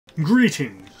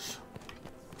Greetings,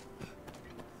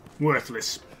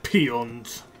 worthless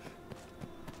peons.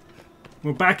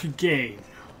 We're back again,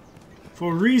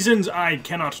 for reasons I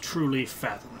cannot truly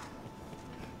fathom.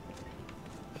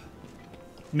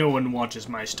 No one watches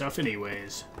my stuff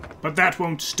anyways, but that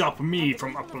won't stop me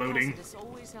from uploading.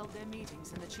 Always held their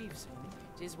meetings in the chief's room.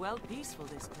 It is well peaceful,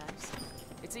 this place.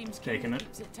 It seems Taking it.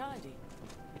 keeps it tidy.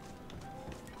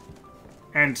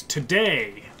 And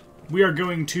today, we are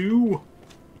going to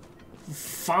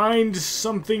find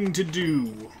something to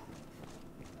do.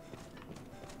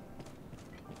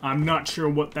 I'm not sure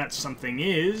what that something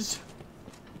is,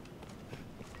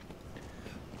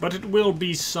 but it will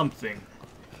be something.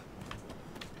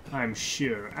 I'm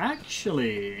sure.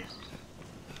 Actually,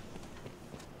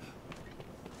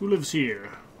 who lives here?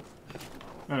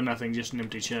 Oh, nothing, just an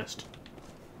empty chest.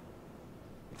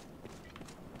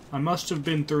 I must have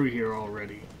been through here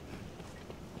already.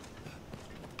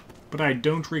 But I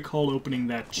don't recall opening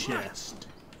that chest.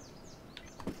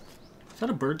 Is that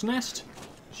a bird's nest?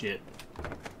 Shit.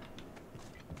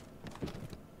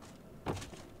 I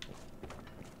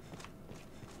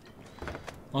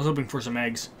was hoping for some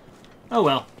eggs. Oh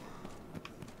well.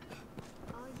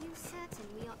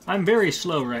 I'm very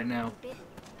slow right now.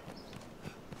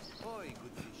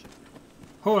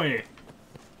 Hoy!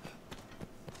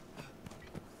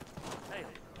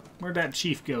 Where'd that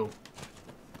chief go?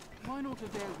 Why not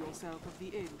avail yourself of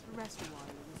the inn to rest a while,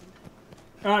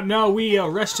 Arisen? No, we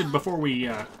rested before we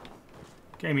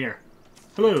came here.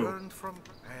 Hello.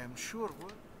 I am sure.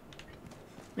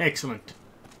 Excellent.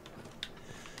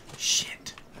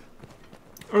 Shit.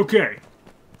 Okay.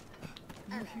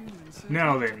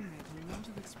 Now then.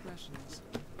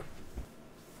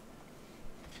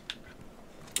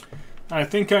 I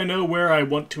think I know where I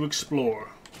want to explore.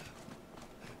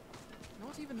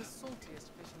 Not even the saltiest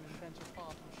fishermen venture far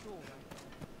from shore.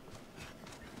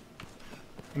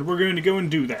 And we're going to go and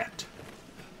do that.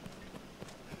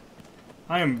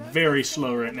 I am very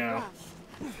slow right now.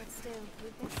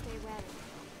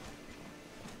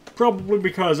 Probably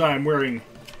because I'm wearing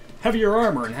heavier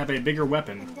armor and have a bigger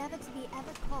weapon.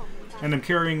 And I'm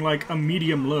carrying like a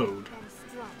medium load.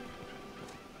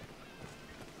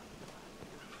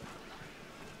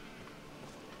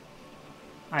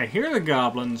 I hear the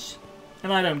goblins,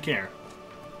 and I don't care.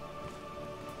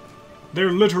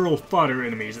 They're literal fodder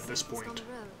enemies at this point.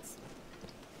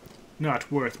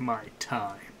 Not worth my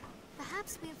time.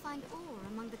 Perhaps we'll find ore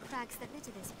among the crags that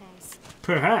litter this place.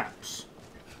 Perhaps.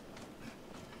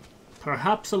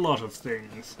 Perhaps a lot of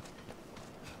things.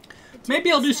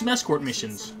 Maybe I'll do some escort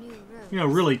missions. You know,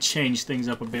 really change things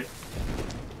up a bit.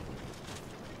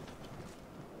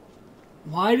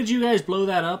 Why did you guys blow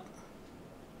that up?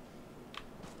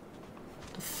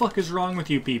 The fuck is wrong with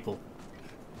you people?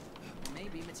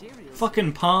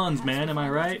 Fucking pawns, man, am I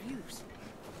right?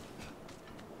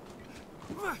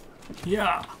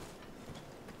 Yeah.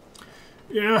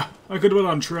 Yeah, I could win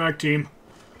on track team.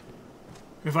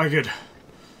 If I could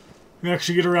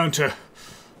actually get around to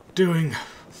doing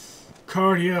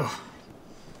cardio.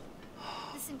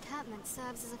 This encampment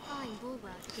serves as a fine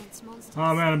bulwark against monsters.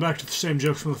 Oh man, I'm back to the same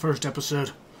jokes from the first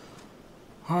episode.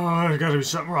 Oh, there's gotta be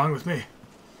something wrong with me.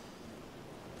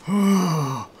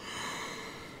 Nature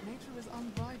is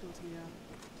unbridled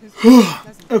here.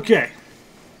 Okay.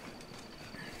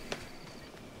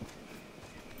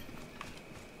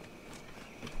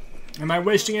 Am I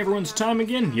wasting everyone's time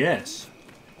again? Yes.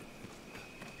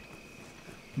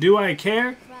 Do I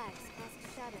care?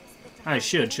 I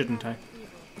should, shouldn't I?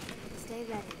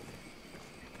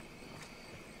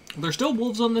 Are there still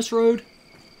wolves on this road?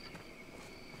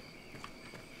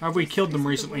 Have we killed them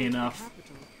recently enough?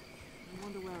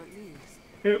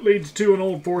 It leads to an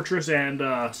old fortress and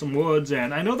some woods,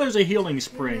 and I know there's a healing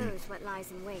spring.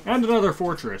 And another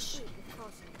fortress.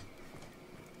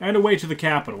 And a way to the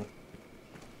capital.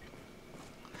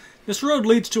 This road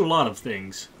leads to a lot of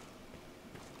things.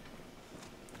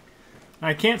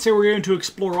 I can't say we're going to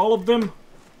explore all of them.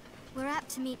 We're apt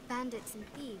to meet bandits and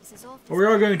thieves as often. But we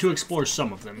are going to explore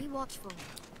some of them. Be watchful.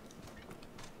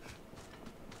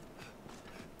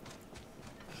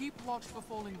 Keep watch for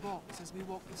falling rocks as we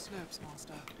walk the slopes,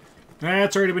 Master.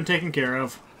 That's already been taken care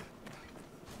of.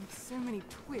 With so many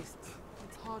twists,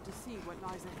 it's hard to see what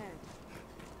lies ahead.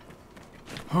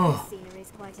 Oh. The scenery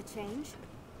is quite a change.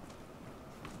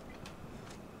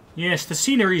 Yes, the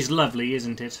scenery's lovely,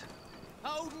 isn't it?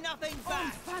 Hold nothing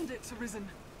back! Bandits Arisen!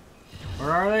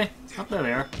 Where are they? Up there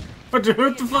they are. What the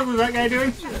fuck was that guy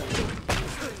doing?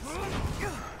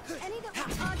 Any that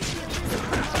will target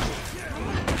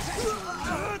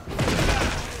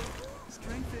the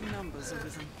Strength in numbers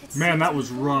Arisen. Man, that was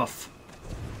rough.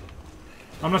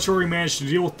 I'm not sure we managed to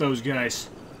deal with those guys.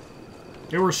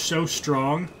 They were so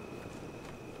strong.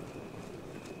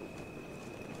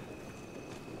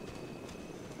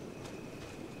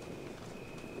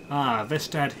 Ah,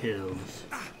 Vestad Hills.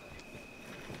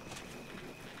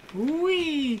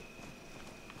 Whee!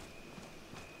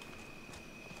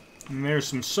 And there's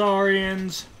some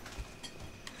Saurians.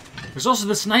 There's also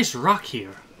this nice rock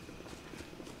here.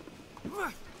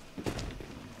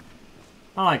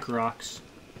 I like rocks.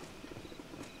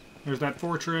 There's that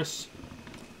fortress.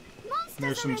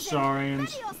 There's some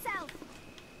Saurians.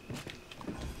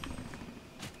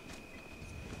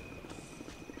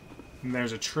 And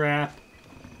there's a trap.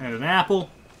 And an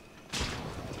apple.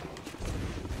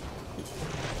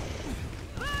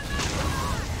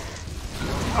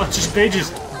 Oh, they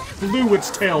just blew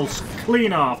its tails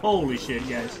clean off. Holy shit,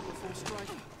 guys.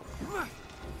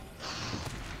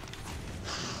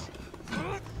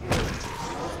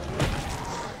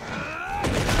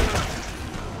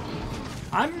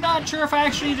 I'm not sure if I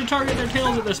actually need to target their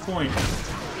tails at this point.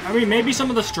 I mean, maybe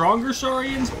some of the stronger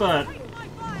Saurians, but...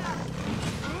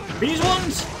 these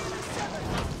ones?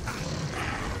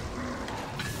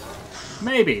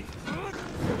 Maybe.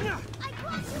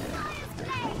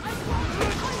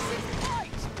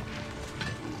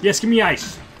 Yes, give me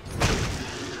ice.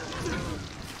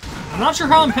 I'm not sure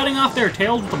how I'm cutting off their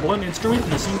tails with a blunt instrument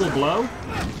in a single blow.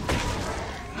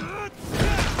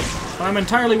 But I'm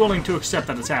entirely willing to accept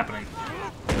that it's happening.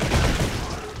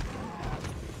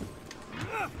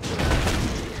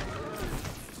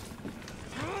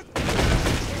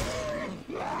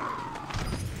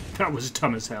 That was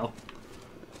dumb as hell.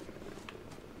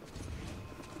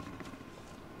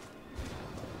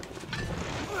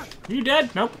 You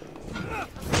dead? Nope.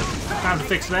 Time to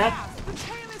fix that.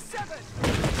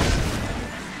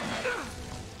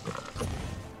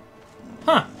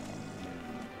 Huh.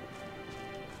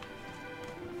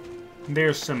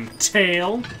 There's some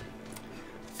tail.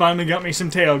 Finally got me some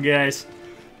tail, guys.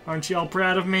 Aren't you all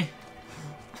proud of me?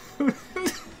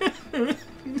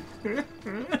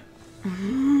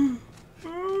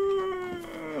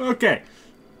 Okay.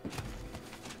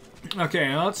 Okay,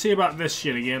 now let's see about this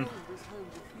shit again.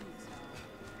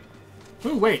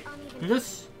 Oh, wait. Is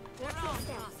this?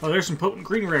 Oh, there's some potent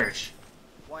green rarish.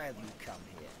 Why have you come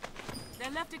here? They're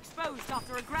left exposed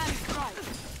after a grand strike.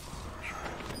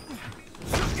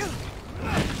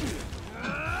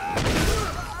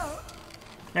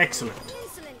 Excellent.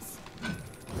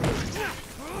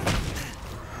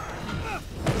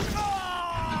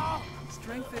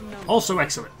 Also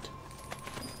excellent.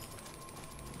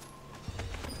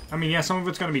 I mean, yeah, some of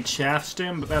it's going to be chaff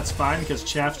stem, but that's fine because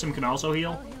chaff stem can also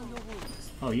heal.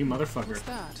 Oh, you motherfucker. What's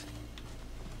that?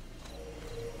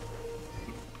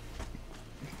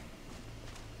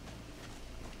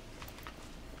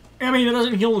 I mean, it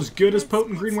doesn't heal as good as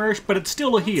potent green rarish, but it's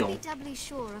still a heal. Doubly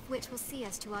sure of which will see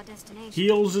us to our destination.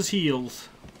 Heals is heals.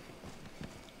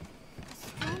 A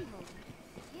stronghold.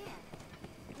 Yeah.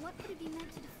 What could it be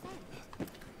meant to defend?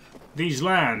 These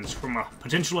lands from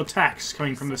potential attacks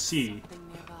coming from the sea.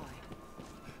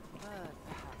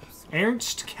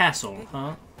 Ernst Castle,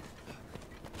 huh?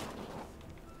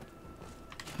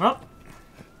 Well,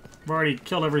 we've already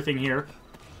killed everything here.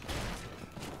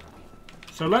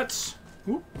 So let's...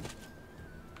 whoop.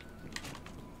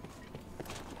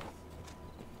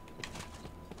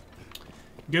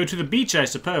 Go to the beach, I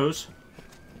suppose.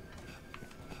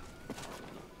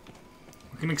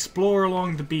 We can explore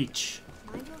along the beach.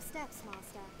 Mind your steps,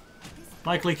 Master.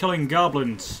 Likely killing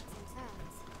goblins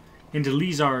into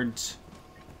lizards.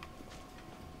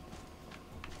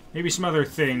 Maybe some other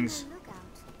things.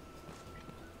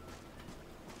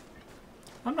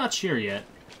 I'm not sure yet.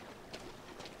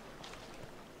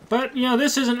 But, you know,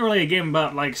 this isn't really a game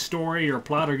about, like, story or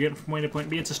plot or getting from point A to point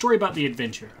B. It's a story about the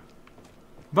adventure.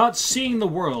 About seeing the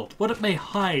world, what it may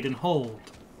hide and hold.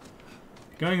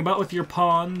 Going about with your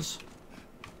pawns.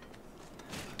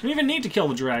 You don't even need to kill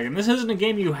the dragon. This isn't a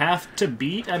game you have to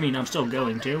beat. I mean, I'm still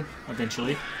going to,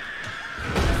 eventually.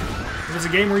 It's a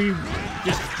game where you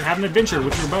just have an adventure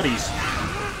with your buddies.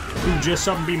 Who just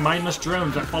some be mindless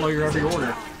drones that follow your every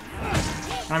order.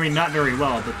 I mean, not very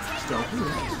well, but still.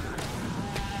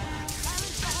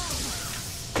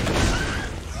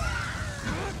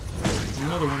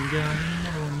 Another one gone,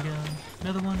 another one gone.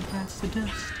 Another one past the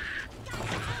dust.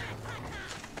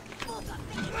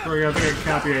 Sorry, I think I get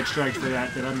copyright strikes for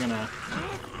that, but I'm gonna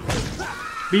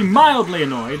be mildly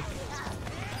annoyed.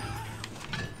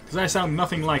 Because I sound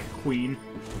nothing like a queen.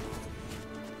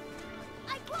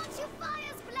 I want you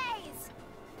fire's blaze.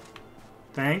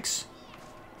 Thanks.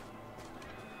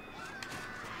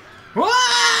 Wah!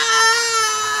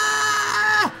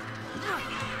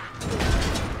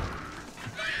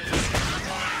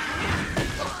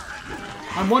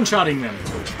 I'm one-shotting them.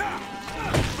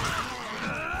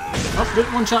 Oh,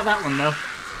 didn't one-shot that one, though.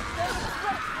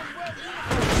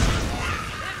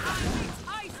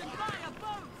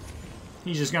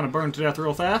 He's just gonna burn to death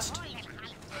real fast.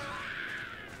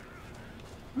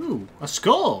 Ooh, a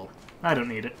skull! I don't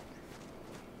need it.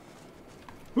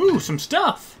 Ooh, some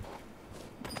stuff!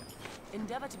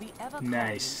 Endeavor to be ever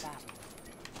Nice. calm in battle.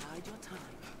 Bide your time,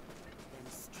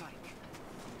 then strike.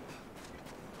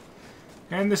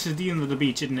 And this is the end of the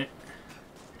beach, isn't it?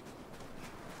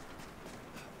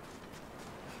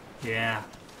 Yeah.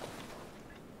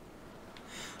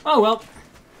 Oh well.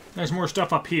 There's more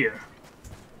stuff up here.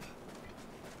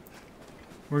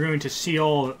 We're going to see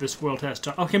all that this world has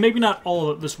to... Okay, maybe not all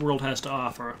that this world has to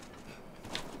offer.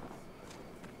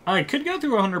 I could go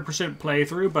through a 100%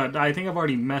 playthrough, but I think I've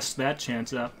already messed that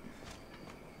chance up.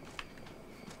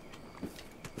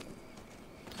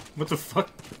 What the fuck?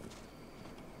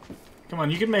 Come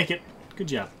on, you can make it. Good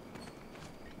job.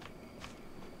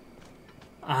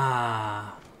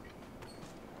 Ah.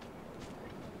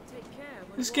 Take care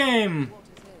when This walking game. on the water's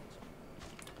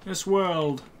edge. This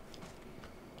world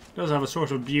does have a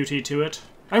sort of beauty to it.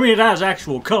 I mean, it has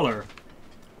actual color,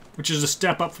 which is a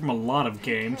step up from a lot of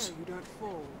games. Care you don't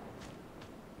fall.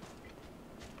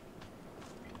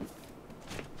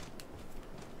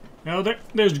 Now,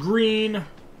 there's green,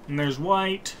 and there's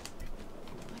white.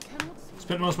 I cannot see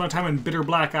Spent most of my time in Bitter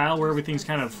Black Isle, where everything's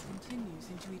kind of continues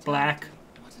into eternity. black.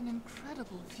 What an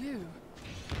incredible view.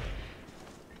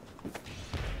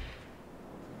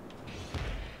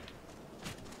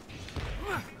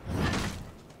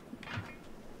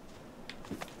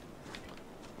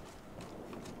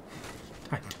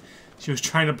 She was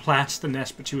trying to blast the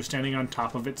nest, but she was standing on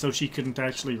top of it, so she couldn't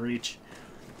actually reach.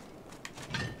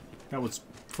 That was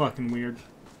fucking weird.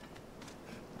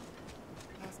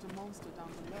 Past a monster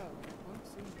down below, and it won't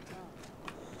soon return.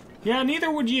 Yeah, neither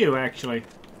would you, actually.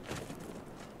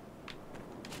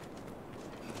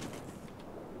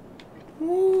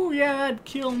 Ooh, yeah, it'd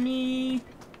kill me.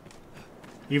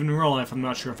 Even in real life, I'm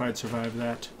not sure if I'd survive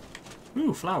that.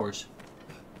 Ooh, flowers.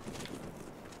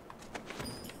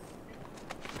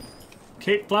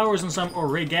 Cape flowers and some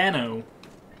oregano.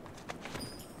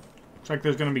 Looks like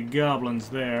there's gonna be goblins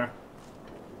there.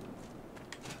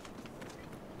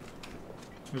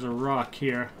 There's a rock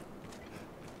here.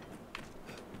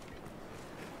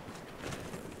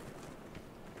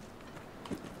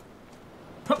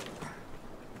 Hup.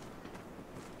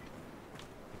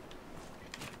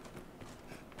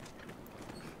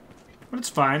 But it's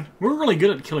fine. We're really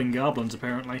good at killing goblins,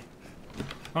 apparently.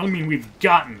 I mean, we've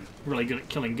gotten really good at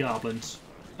killing goblins,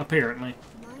 apparently.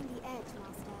 Mind the edge,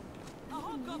 Master.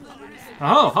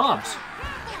 Oh, Hobbs.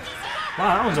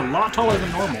 Wow, that one's a lot taller than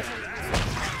normal.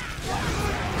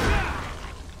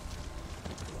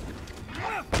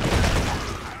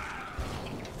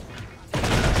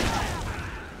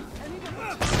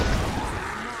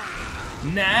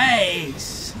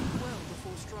 Nice! Well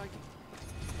before striking.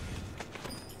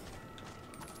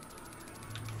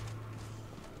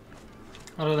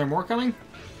 Oh, are there more coming?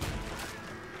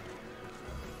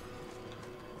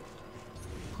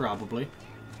 Probably.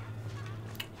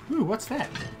 Ooh, what's that?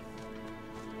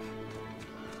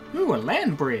 Ooh, a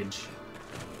land bridge.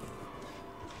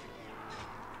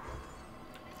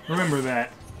 Remember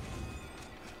that.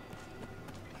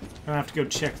 I'll have to go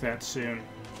check that soon.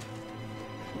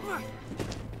 Watch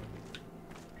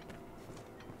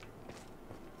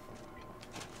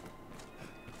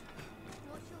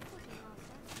your footing, Master.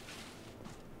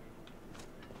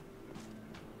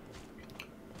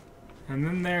 And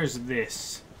then there's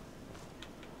this.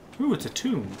 Ooh, it's a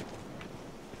tomb.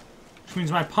 Which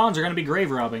means my pawns are going to be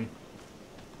grave robbing.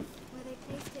 Were they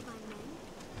placed here by men?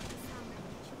 Some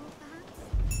ritual,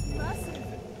 perhaps?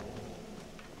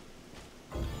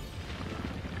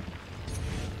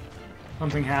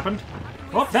 Something happened.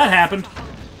 Oh, that happened.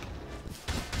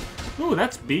 Ooh,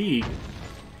 that's big.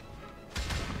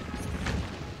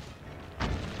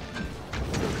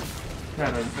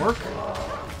 That didn't work.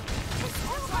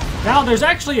 Now, there's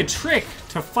actually a trick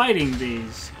to fighting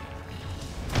these.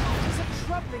 It's a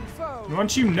troubling foe.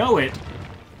 Once you know it,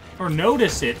 or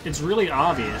notice it, it's really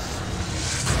obvious.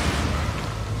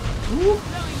 Ooh.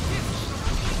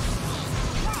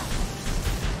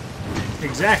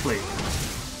 Exactly.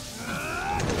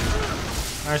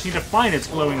 I just need to find its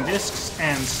glowing discs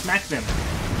and smack them.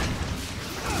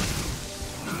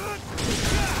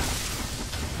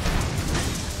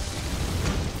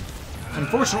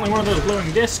 Unfortunately, one of those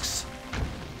glowing discs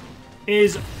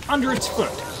is under its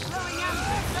foot.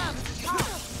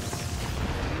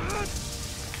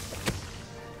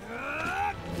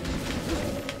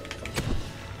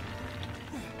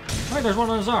 Right, there's one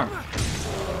on his arm.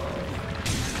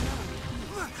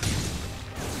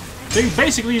 So you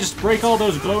basically just break all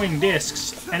those glowing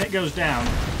discs, and it goes down.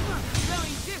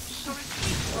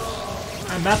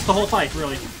 And that's the whole fight,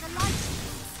 really.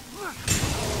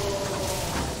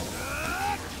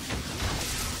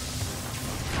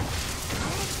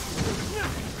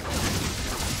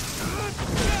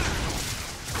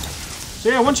 So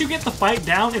yeah, once you get the fight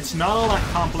down, it's not all that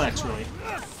complex, really.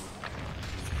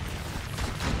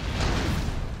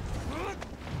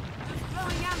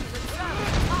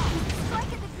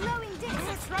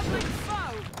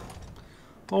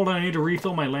 Hold on, I need to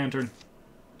refill my lantern.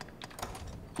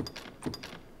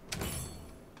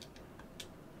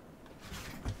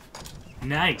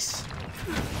 Nice.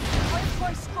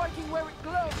 By striking where it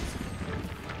glows.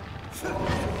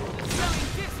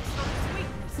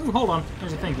 Ooh, hold on.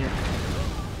 There's a thing here.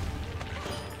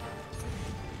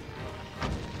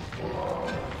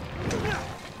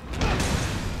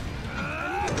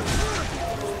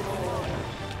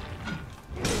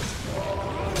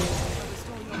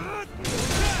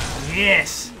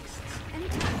 Yes!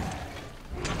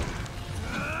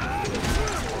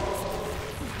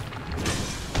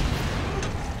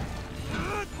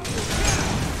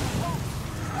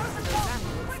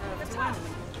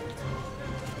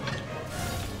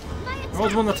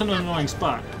 Where's one that's in an annoying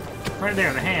spot? Right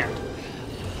there, the hand.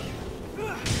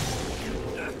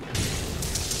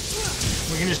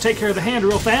 We can just take care of the hand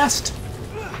real fast.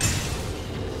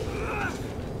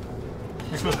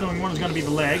 Next most annoying one is going to be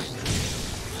the leg.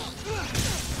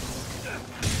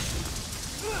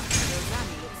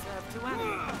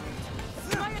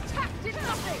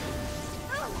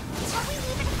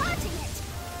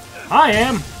 I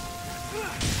am!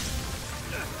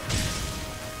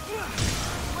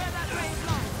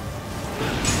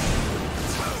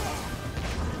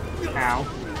 Ow.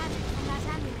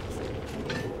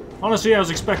 Honestly, I was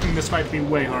expecting this fight to be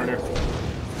way harder.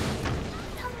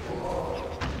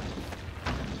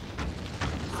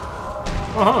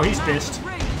 Oh, he's pissed.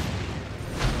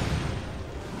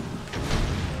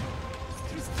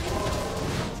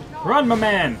 Run, my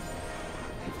man!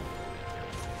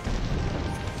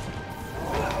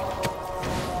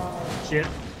 Shit.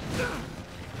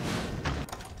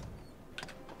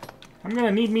 I'm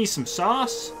gonna need me some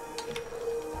sauce.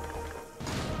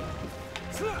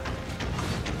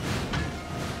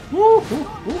 Woo, woo,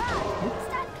 woo, woo.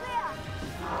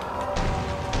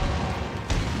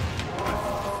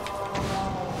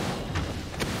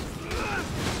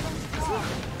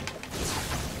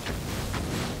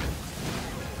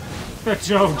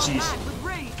 Oh, jeez.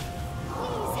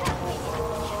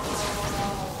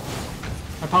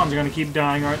 My palms are gonna keep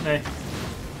dying, aren't they?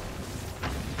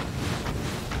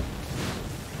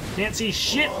 Can't see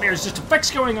shit. There's just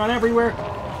effects going on everywhere.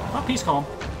 Oh, he's calm.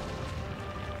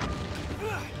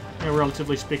 Yeah,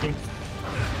 relatively speaking.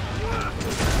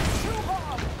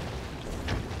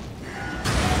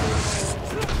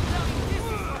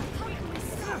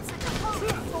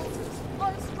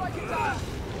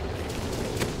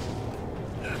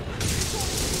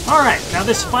 Alright, now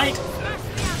this fight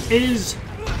is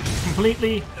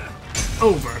completely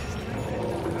over.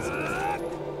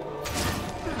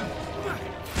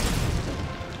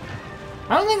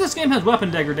 I don't think this game has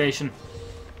weapon degradation,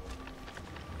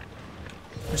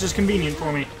 which is convenient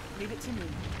for me. Leave it to me.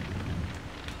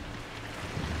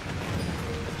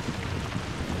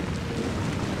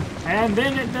 And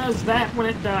then it does that when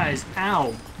it dies.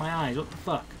 Ow, my eyes, what the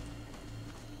fuck?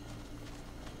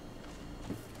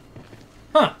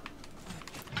 Huh.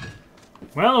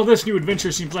 Well, this new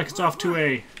adventure seems like it's off to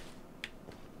a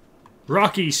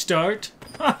rocky start.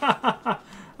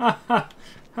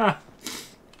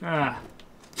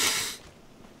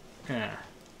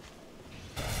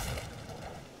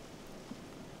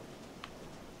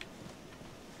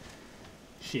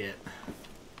 Shit.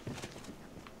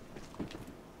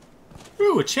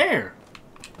 Ooh, a chair.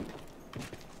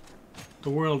 The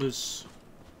world is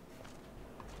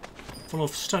full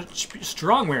of such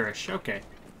strongware-ish. Okay.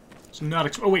 So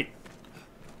not oh wait.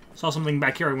 Saw something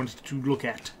back here I wanted to look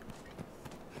at.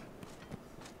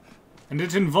 And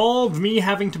it involved me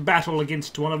having to battle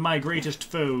against one of my greatest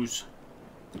foes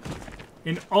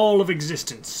in all of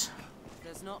existence.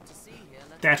 There's not to see here.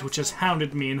 That which has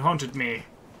hounded me and haunted me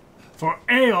for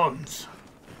aeons.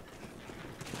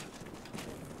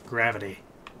 Gravity.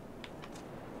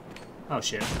 Oh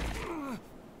shit.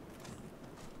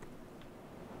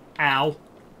 Ow.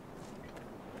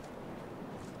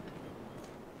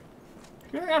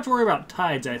 You don't have to worry about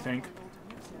tides, I think.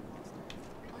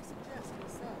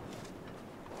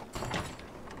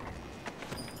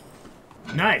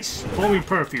 Nice. Foamy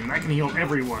perfume. That can heal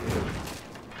everyone.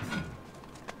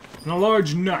 And a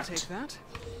large Take nut. that.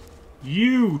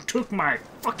 You took my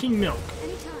fucking milk.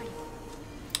 Anytime.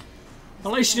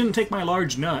 At least you didn't take my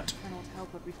large nut. Cannot help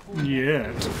but recall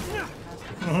Yet.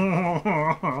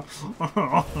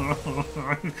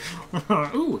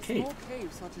 Ooh, a cave. small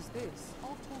caves such as this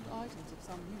oft hold items of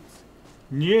some use.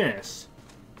 Yes.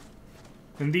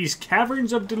 And these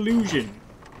caverns of delusion,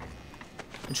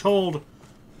 which hold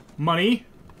money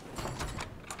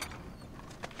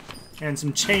and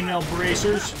some chainmail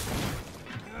bracers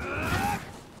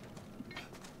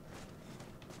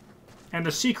and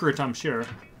a secret, I'm sure,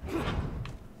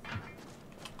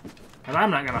 that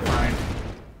I'm not gonna find.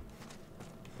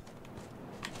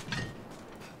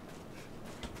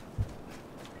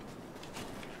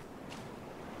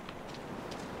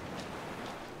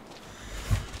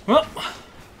 Well,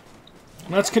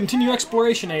 let's continue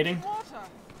explorationating. Water!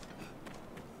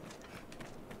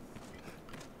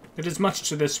 It is much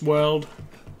to this world.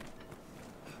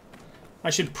 I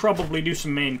should probably do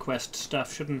some main quest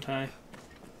stuff, shouldn't I?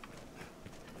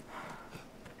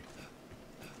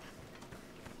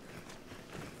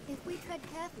 If we tread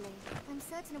carefully, I'm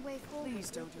certain a way forward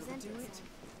Please will don't present overdo it. itself.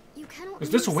 You cannot Is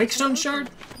this a lose Wakestone such an shard?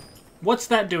 opening. What's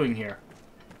that doing here?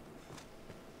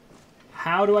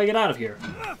 How do I get out of here?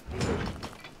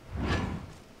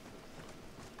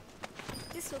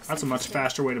 This looks That's a much interesting.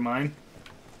 faster way to mine.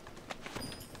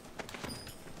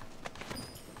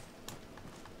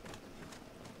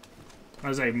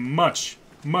 That is a much,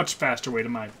 much faster way to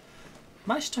mine.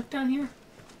 Am I stuck down here?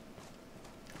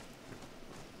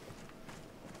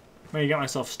 Maybe got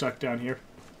myself stuck down here.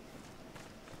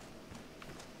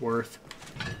 Worth.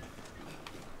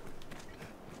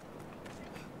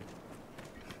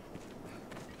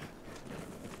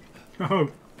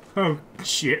 Oh,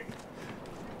 shit.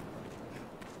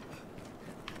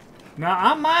 Now,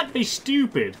 I might be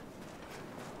stupid.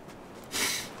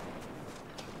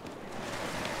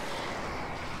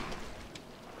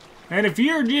 And if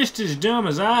you're just as dumb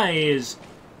as I is,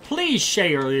 please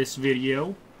share this video.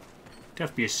 You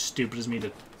have to be as stupid as me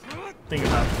to think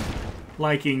about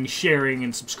liking, sharing,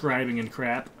 and subscribing and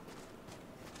crap.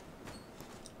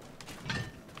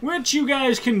 Which you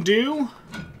guys can do.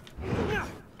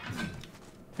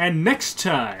 And next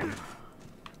time,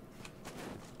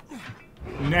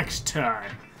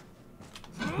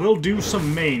 we'll do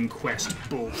some main quest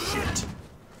bullshit.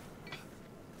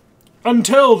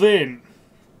 Until then,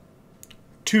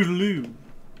 toodaloo,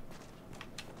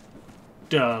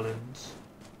 darlings.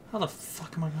 How the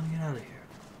fuck am I gonna get out of here?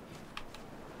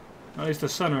 At least the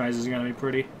sunrise is gonna be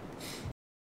pretty.